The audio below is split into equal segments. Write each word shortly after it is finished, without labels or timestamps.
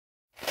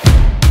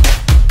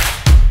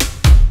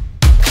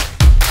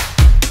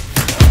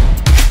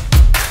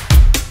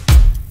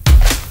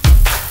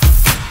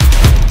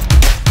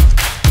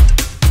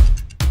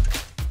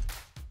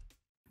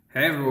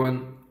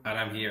everyone, and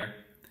I'm here.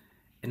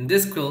 In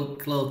this little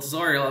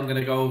tutorial, I'm going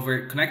to go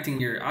over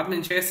connecting your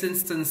AdminJS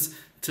instance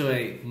to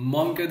a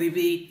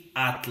MongoDB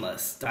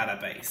Atlas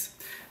database.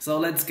 So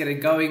let's get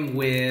it going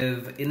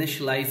with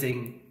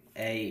initializing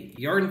a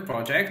Yarn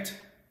project.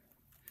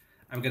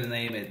 I'm going to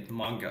name it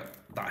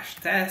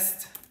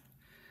Mongo-test.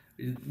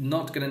 We're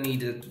not going to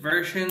need a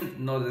version,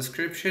 no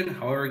description.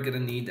 However, we're going to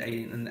need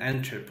an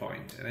entry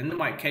point. And in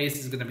my case,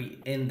 it's going to be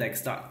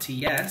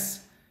index.ts.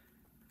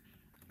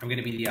 I'm going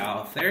to be the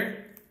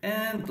author,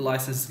 and the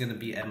license is going to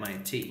be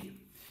MIT.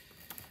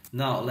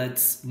 Now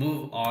let's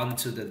move on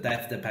to the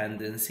dev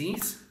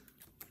dependencies.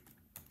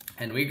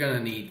 And we're going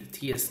to need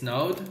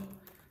tsnode,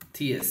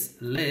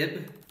 tslib,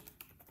 we're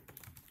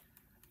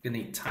going to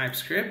need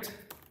TypeScript,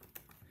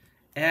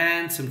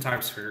 and some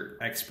types for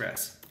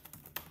Express.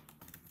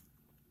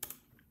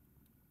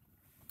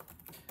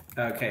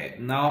 Okay,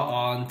 now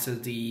on to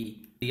the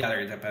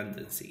other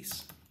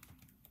dependencies.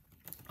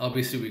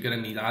 Obviously, we're going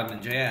to need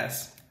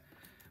AdminJS.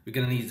 We're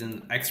going to need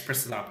an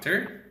Express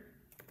adapter.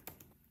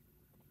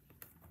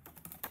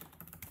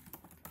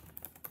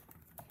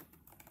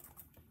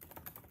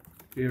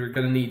 We're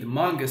going to need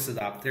Mongoose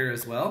adapter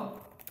as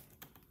well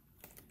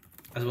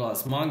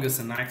as Mongoose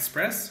and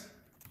Express.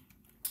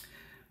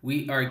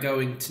 We are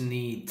going to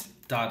need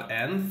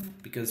 .env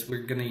because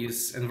we're going to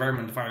use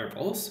environment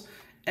variables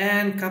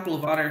and a couple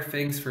of other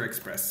things for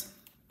Express.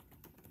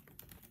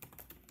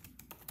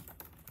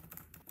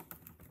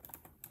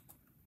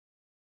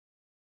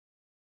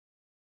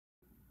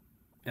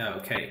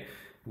 Okay,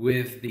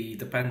 with the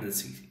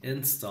dependency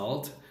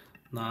installed,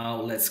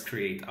 now let's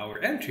create our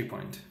entry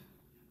point.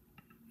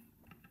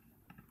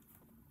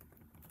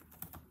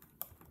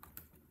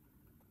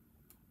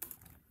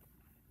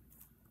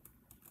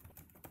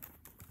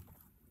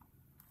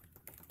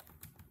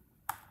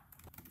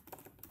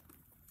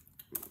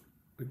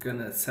 We're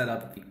gonna set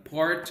up the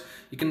port.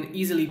 You can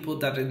easily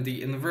put that in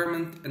the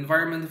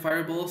environment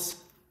variables.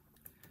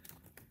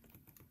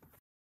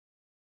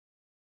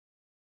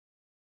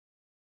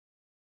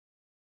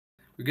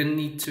 We're going to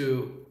need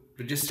to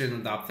register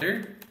an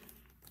adapter.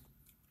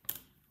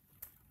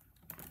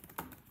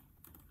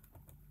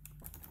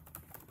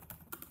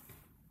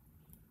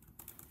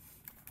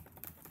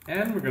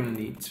 And we're going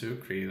to need to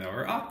create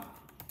our app.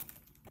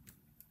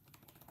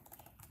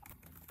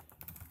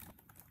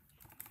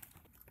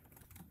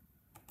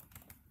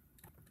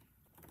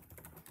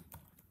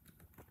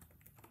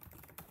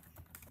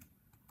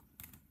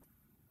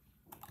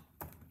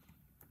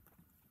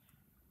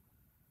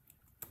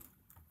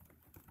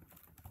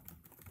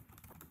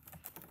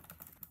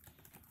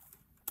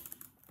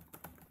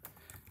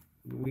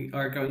 We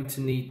are going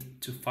to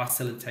need to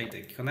facilitate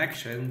a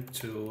connection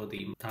to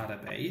the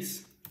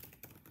database.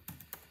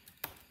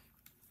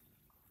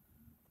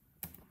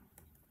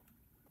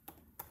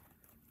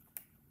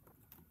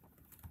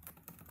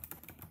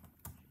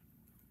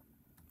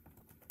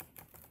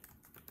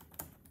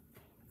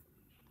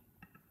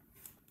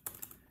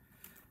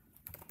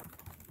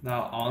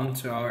 Now on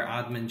to our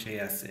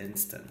AdminJS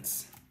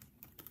instance.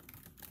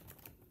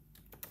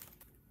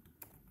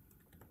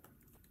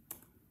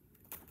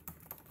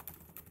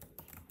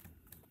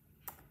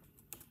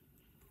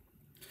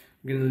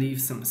 We're going to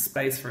leave some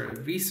space for a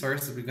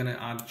resource that we're going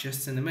to add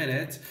just in a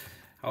minute.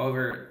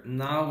 However,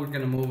 now we're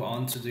going to move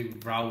on to the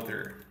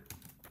router.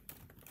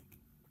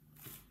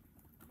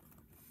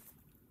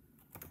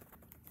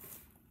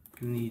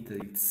 We need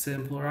the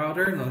simple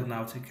router, not an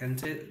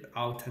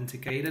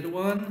authenticated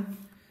one.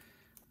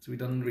 So we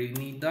don't really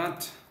need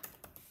that.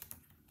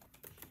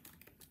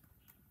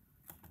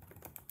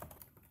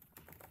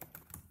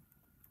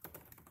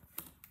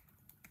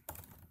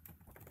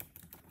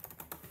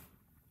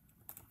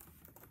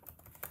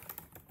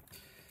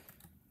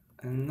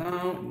 And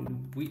now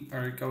we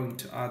are going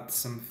to add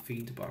some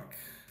feedback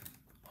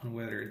on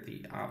whether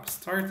the app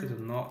started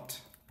or not.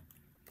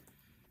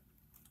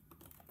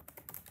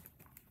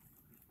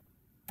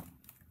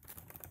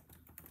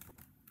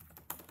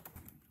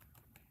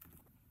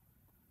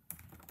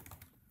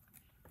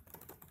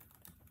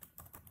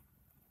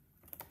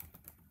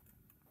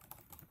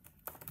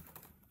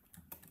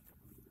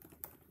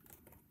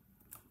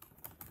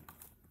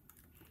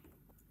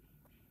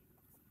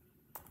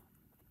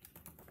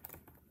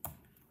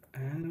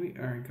 And we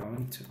are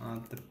going to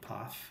add the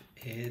path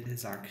it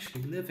is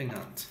actually living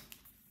at.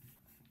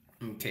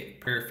 Okay,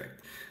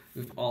 perfect.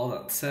 With all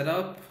that set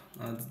up,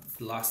 the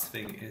last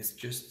thing is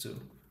just to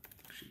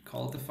actually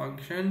call the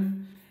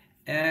function,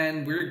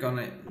 and we're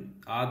gonna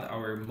add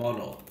our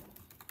model.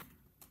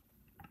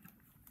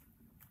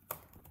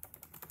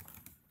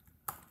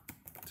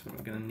 So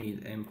we're gonna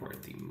need to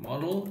import the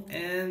model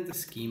and the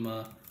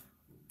schema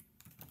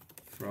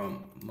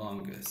from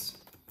Mongoose.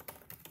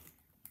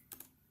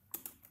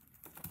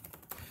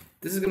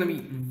 This is going to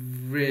be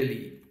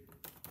really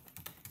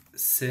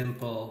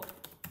simple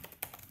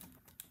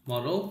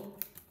model,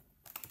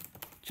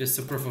 just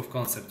a proof of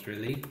concept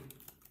really.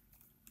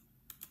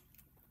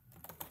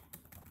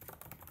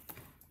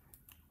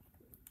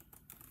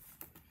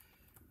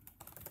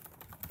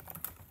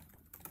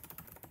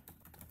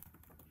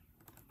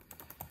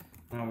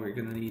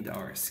 need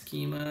our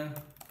schema.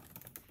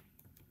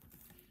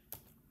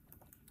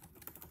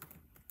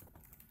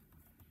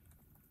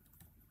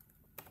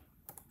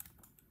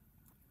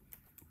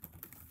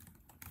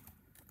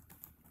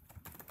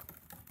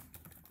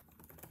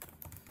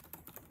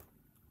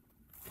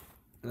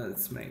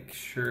 Let's make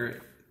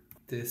sure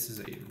this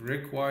is a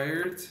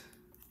required.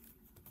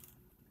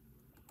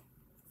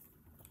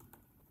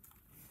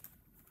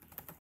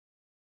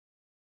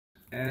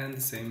 And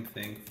the same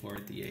thing for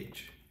the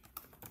age.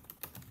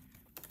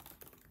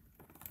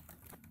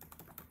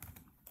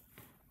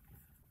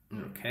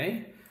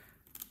 Okay.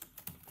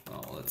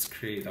 Well, let's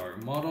create our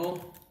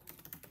model.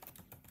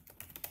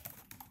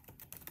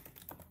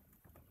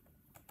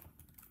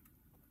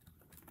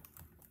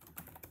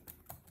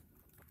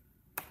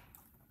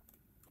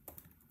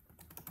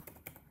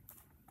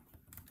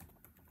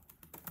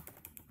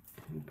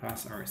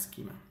 Pass our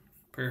schema.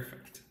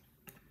 Perfect.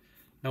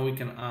 Now we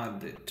can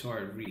add it to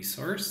our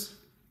resource.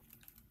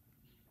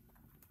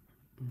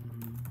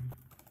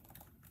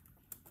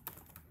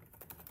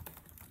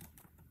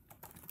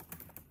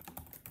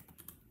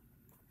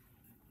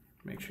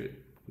 Make sure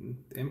it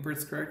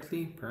imports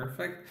correctly.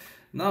 Perfect.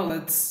 Now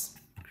let's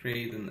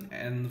create an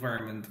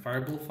environment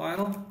variable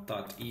file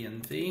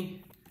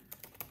 .env.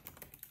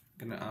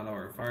 Gonna add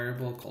our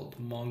variable called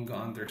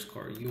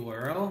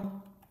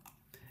mongo_URL.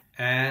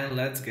 And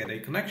let's get a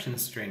connection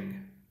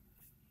string.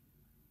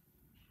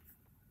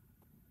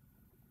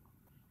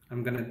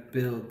 I'm gonna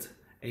build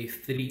a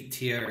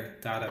 3-tier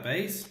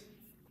database.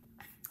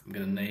 I'm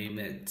gonna name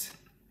it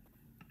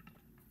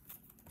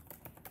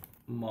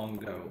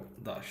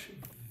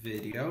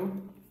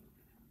Mongo-video.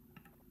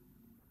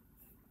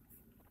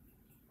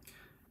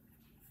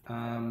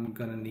 I'm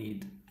gonna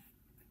need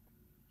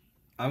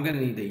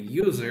a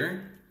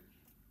user.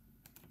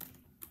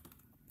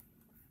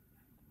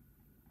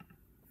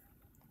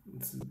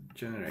 Let's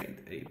generate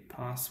a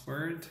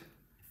password.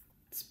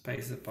 Let's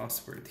paste the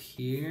password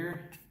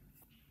here.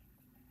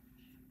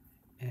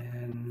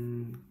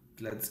 And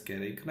let's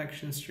get a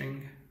connection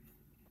string.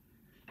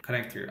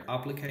 Connect your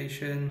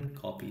application,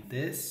 copy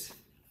this,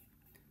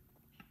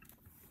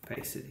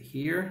 paste it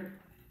here,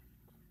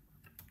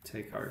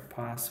 take our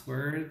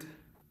password,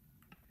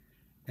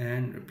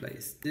 and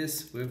replace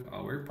this with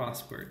our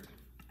password.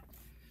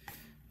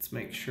 Let's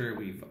make sure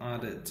we've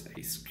added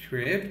a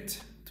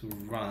script to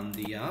run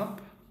the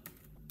app.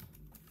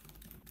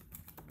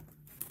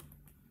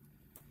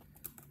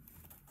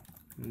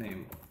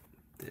 Name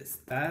this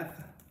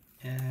that,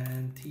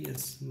 and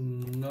ts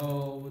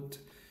node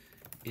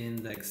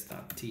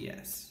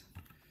index.ts.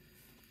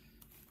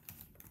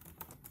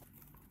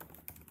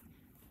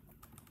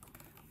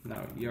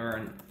 Now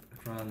yarn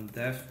run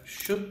dev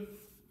should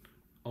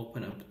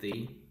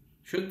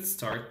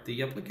start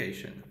the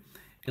application.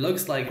 It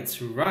looks like it's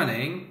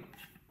running.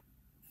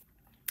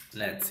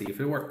 Let's see if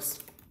it works.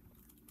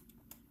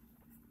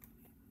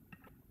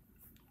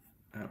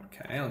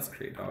 Okay, let's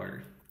create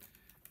our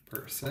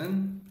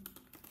person.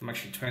 I'm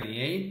actually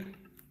 28.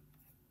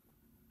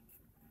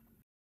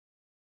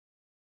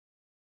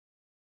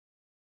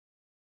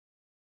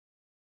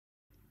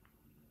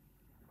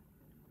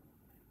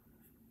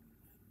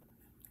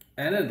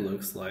 And it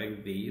looks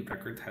like the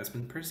record has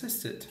been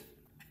persisted.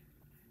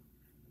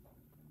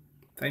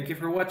 Thank you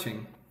for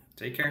watching.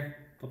 Take care.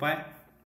 Bye-bye.